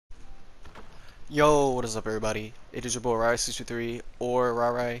Yo, what is up everybody? It is your boy Rai623 or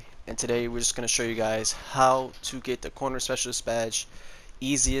Rarai, and today we're just going to show you guys how to get the corner specialist badge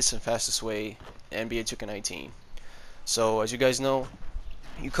easiest and fastest way in NBA 2K19. So as you guys know,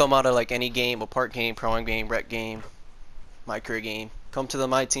 you come out of like any game, a park game, pro game, rec game, my career game, come to the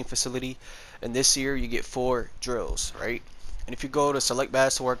My Team facility, and this year you get 4 drills, right? And if you go to select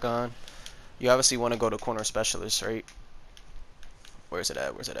badge to work on, you obviously want to go to corner specialist, right? Where's it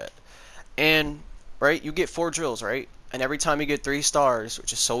at? Where's it at? And right, you get 4 drills, right? And every time you get 3 stars,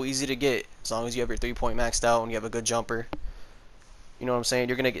 which is so easy to get, as long as you have your 3-point maxed out and you have a good jumper, you know what I'm saying?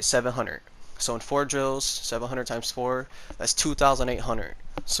 You're gonna get 700. So in 4 drills, 700 times 4, that's 2,800.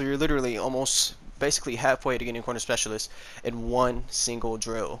 So you're literally almost basically halfway to getting a corner specialist in one single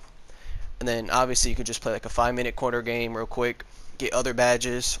drill. And then obviously you could just play like a 5-minute quarter game real quick, get other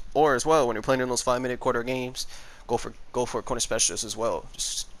badges, or as well when you're playing in those 5-minute quarter games, go for a corner specialist as well.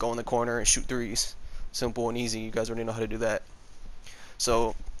 Just go in the corner and shoot threes. Simple and easy. You guys already know how to do that.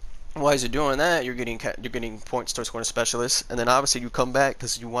 So while you're doing that, you're getting points towards corner specialist, and then obviously you come back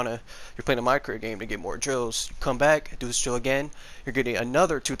because you're playing a micro game to get more drills. You come back, do this drill again, you're getting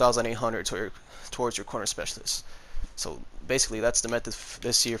another 2,800 towards your corner specialist. So basically that's the method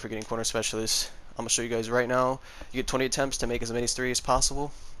this year for getting corner specialist. I'm gonna show you guys right now. You get 20 attempts to make as many threes as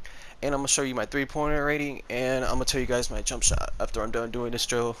possible, and I'm gonna show you my 3-pointer rating, and I'm gonna tell you guys my jump shot after I'm done doing this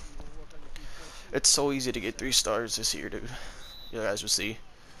drill. It's so easy to get 3 stars this year, dude. You guys will see.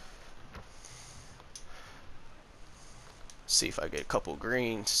 See if I get a couple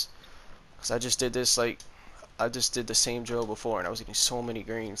greens, cause I just did this I just did the same drill before and I was getting so many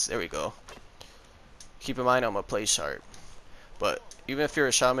greens. There we go. Keep in mind I'm a play sharp, but even if you're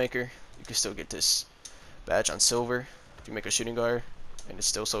a shot maker, you can still get this badge on silver if you make a shooting guard, and it's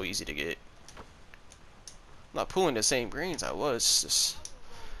still so easy to get. I'm not pulling the same greens I was. Just,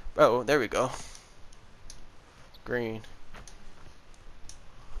 bro, there we go. Green.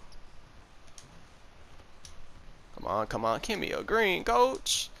 Come on, give me a green,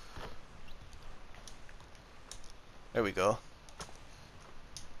 coach. There we go.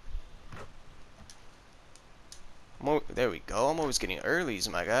 There we go. I'm always getting earlies,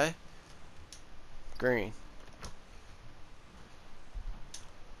 my guy. Green.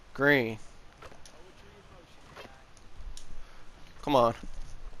 Green. Come on.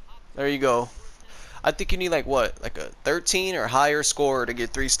 There you go. I think you need like what? Like a 13 or higher score to get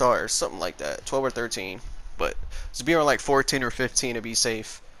 3 stars. Something like that. 12 or 13. But to be around like 14 or 15 to be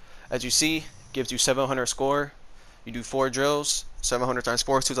safe. As you see, gives you 700 score. You do 4 drills. 700 times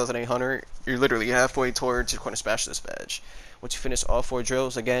 4 is 2,800. You're literally halfway towards your corner specialist badge. Once you finish all 4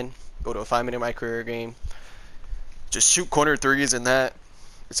 drills, again, go to a 5-minute my career game. Just shoot corner threes in that.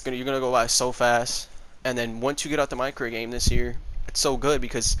 You're gonna go by so fast. And then once you get out the my career game this year, it's so good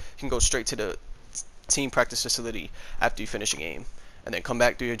because you can go straight to the team practice facility after you finish a game, and then come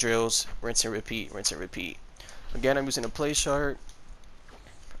back, do your drills, rinse and repeat, rinse and repeat. Again, I'm using a play chart.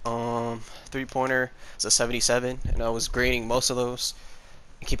 3-pointer is a 77, and I was grading most of those.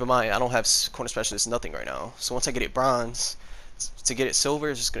 And keep in mind, I don't have corner specialist nothing right now, so once I get it bronze, to get it silver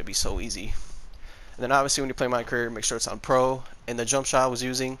is just gonna be so easy. And then obviously when you play my career, make sure it's on pro. And the jump shot I was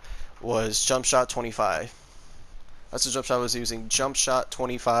using was jump shot 25. That's the jump shot I was using, jump shot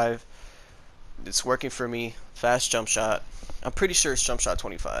 25. It's working for me. Fast jump shot. I'm pretty sure it's jump shot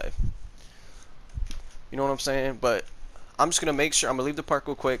 25. You know what I'm saying? But I'm just gonna make sure. I'm gonna leave the park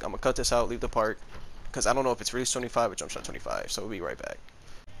real quick. I'm gonna cut this out, leave the park, because I don't know if it's really 25 or jump shot 25. So we'll be right back.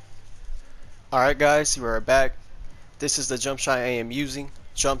 Alright guys, we are back. This is the jump shot I am using.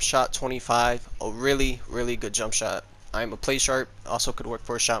 Jump shot 25. A really good jump shot. I am a play sharp. Also could work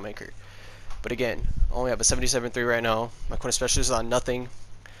for a shot maker. But again, I only have a 77.3 right now. My corner specialist is on nothing.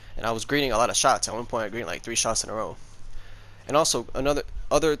 And I was grading a lot of shots. At one point I graded like 3 shots in a row. And also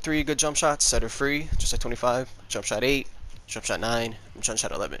other 3 good jump shots that are free, just like 25, jump shot 8, jump shot 9, and jump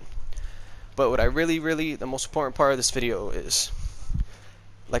shot 11. But what I really, the most important part of this video is,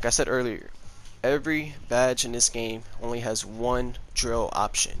 like I said earlier, every badge in this game only has 1 drill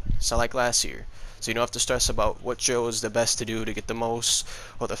option. So like last year. So you don't have to stress about what drill is the best to do to get the most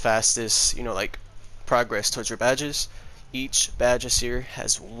or the fastest, you know, like progress towards your badges. Each badge this year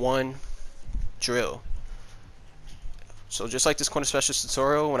has 1 drill. So just like this corner specialist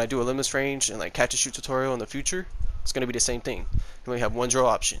tutorial, when I do a limits range and like catch and shoot tutorial in the future, it's gonna be the same thing. You only have 1 drill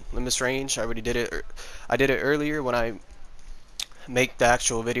option. Limits range, I already did it. I did it earlier when I make the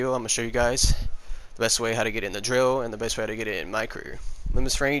actual video. I'm gonna show you guys the best way how to get in the drill and the best way how to get it in my career.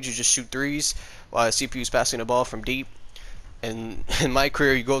 Limits range, you just shoot threes while the CPU is passing the ball from deep. And in my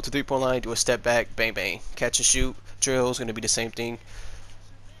career, you go to 3-point line, do a step back, bang bang. Catch and shoot drill is going to be the same thing.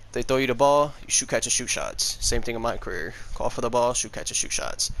 They throw you the ball, you shoot, catch, and shoot shots. Same thing in my career. Call for the ball, shoot, catch, and shoot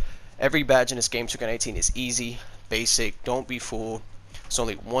shots. Every badge in this game 2K19 is easy, basic. Don't be fooled. It's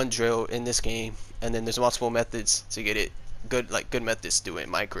only one drill in this game, and then there's multiple methods to get it. Good methods to do it in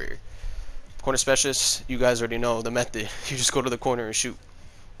my career. Corner specialist, you guys already know the method. You just go to the corner and shoot.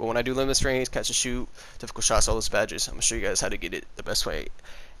 But when I do limitless range, catch and shoot, difficult shots, all those badges, I'm gonna show you guys how to get it the best way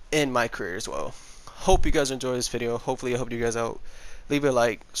in my career as well. Hope you guys enjoy this video. Hopefully I helped you guys out. Leave a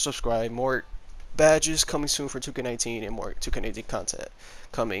like, subscribe. More badges coming soon for 2K19 and more 2K19 content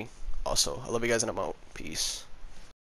coming also. I love you guys and I'm out. Peace.